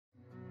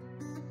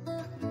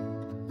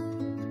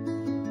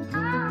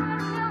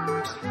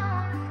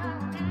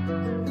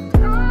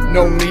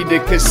no need to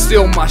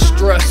conceal my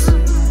stress.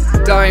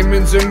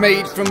 Diamonds are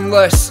made from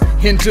less.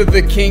 Into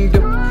the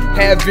kingdom,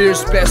 have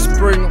ears, best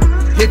bring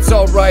 'em. It's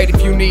alright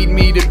if you need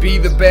me to be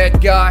the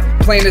bad guy.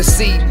 Plant a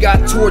seed,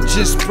 got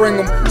torches, bring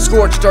 'em.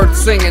 Scorched earth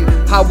singing,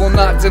 I will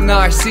not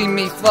deny. See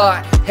me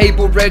fly,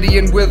 able, ready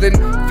and willing.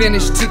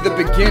 Finish to the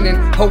beginning,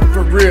 hope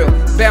for real.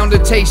 Bound to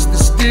taste the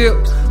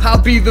steel, I'll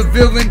be the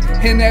villain.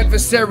 An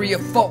adversary, a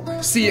foe,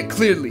 see it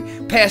clearly.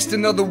 Past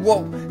another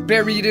woe,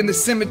 buried in the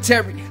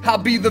cemetery. I'll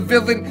be the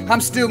villain,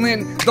 I'm still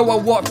in, though I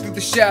walk through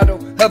the shadow.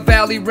 A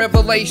valley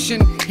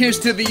revelation, here's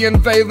to the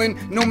unveiling.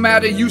 No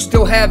matter, you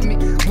still have me,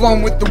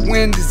 blown with the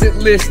wind, is it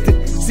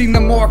listed? Seen the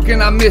mark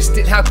and I missed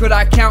it, how could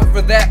I count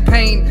for that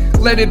pain?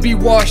 Let it be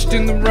washed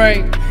in the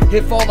rain.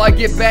 If all I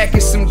get back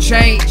is some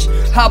change,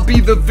 I'll be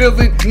the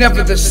villain,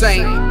 never the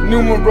same.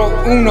 Numero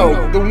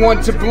uno, the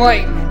one to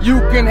blame. You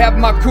can have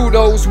my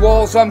kudos,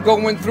 walls, I'm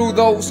going through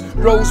those.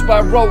 Rows by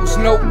rows,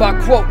 note by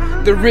quote,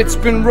 the writ's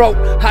been wrote.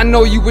 I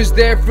know you was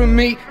there for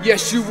me,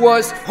 yes you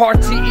was.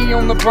 RTE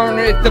on the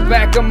burner at the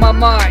back of my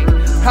mind.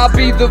 I'll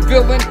be the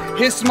villain,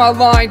 it's my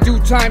line. Due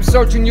time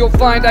searching, you'll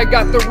find I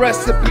got the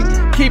recipe.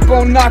 Keep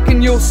on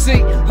knocking, you'll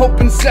see,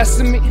 open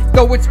sesame.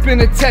 Though it's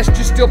been a test,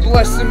 you're still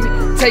blessing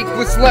me. Take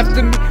what's left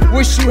of me,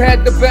 wish you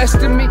had the best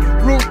of me.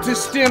 Root to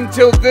stem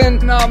till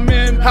then, nah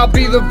man, I'll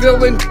be the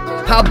villain,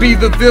 I'll be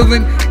the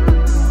villain.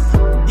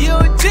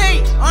 UG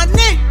on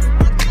it.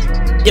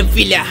 They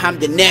feel like I'm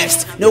the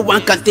next. No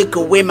one can take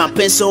away my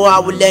pain, so I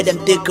will let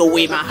them take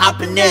away my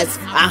happiness.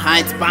 I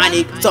hide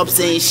panic, stop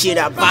saying shit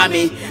about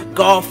me.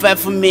 God fight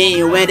for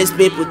me when these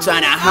people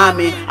tryna harm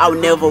me. I will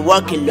never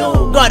walk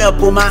alone. Gotta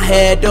put my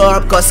head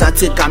up, cause I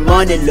think I'm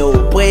on the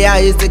low. Prayer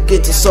is the key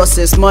to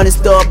success, money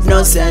stop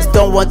nonsense.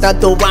 Don't want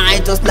that to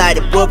wine just like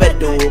the prophet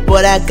do.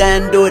 But I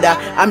can't do that,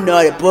 I'm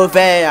not a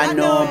prophet, I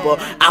know. But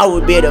I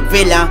will be the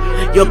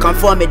villain. You can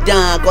fall me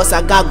down, cause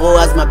I got go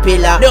as my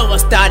pillar. No one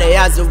started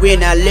as a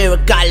winner,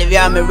 lyrically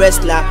I'm a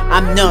wrestler.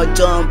 I'm not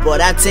dumb,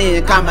 but I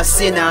think I'm a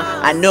sinner.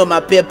 I know my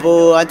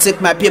people, I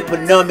think my people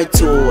know me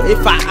too.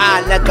 If I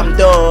act like I'm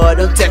done,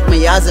 don't take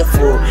me as a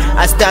fool.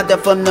 I started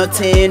from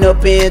nothing,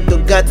 up into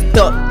got the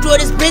top. Through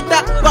this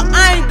bitter, but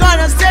I ain't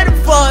gonna settle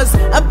for us.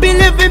 I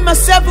believe in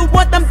myself and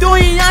what I'm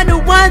doing. I know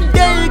one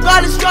day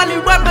God is surely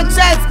worth my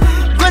chest.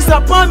 Grace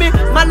upon me,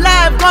 my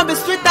life gonna be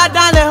sweeter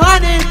than the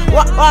honey.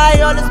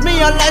 Why all this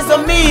me, all eyes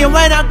on me? And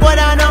when I go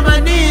down on my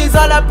knees,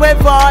 all I pray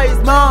for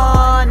is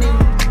money.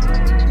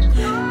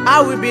 I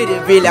will be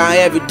the villain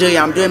every day,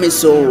 I'm dreaming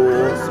so.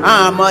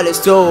 I'm always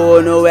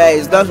told, nowhere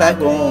is love like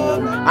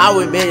home. I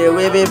will be the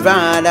wavy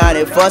brand and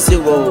the fussy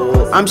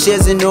road. I'm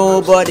chasing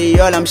nobody,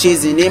 all I'm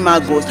chasing in my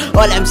goals.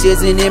 All I'm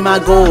chasing in my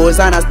goals,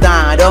 and I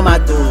stand on my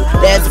toes.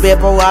 Let's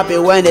people happy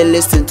when they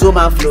listen to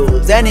my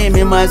flows.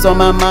 Enemy minds on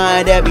my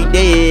mind every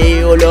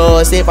day, oh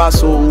Lord, save our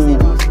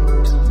soul.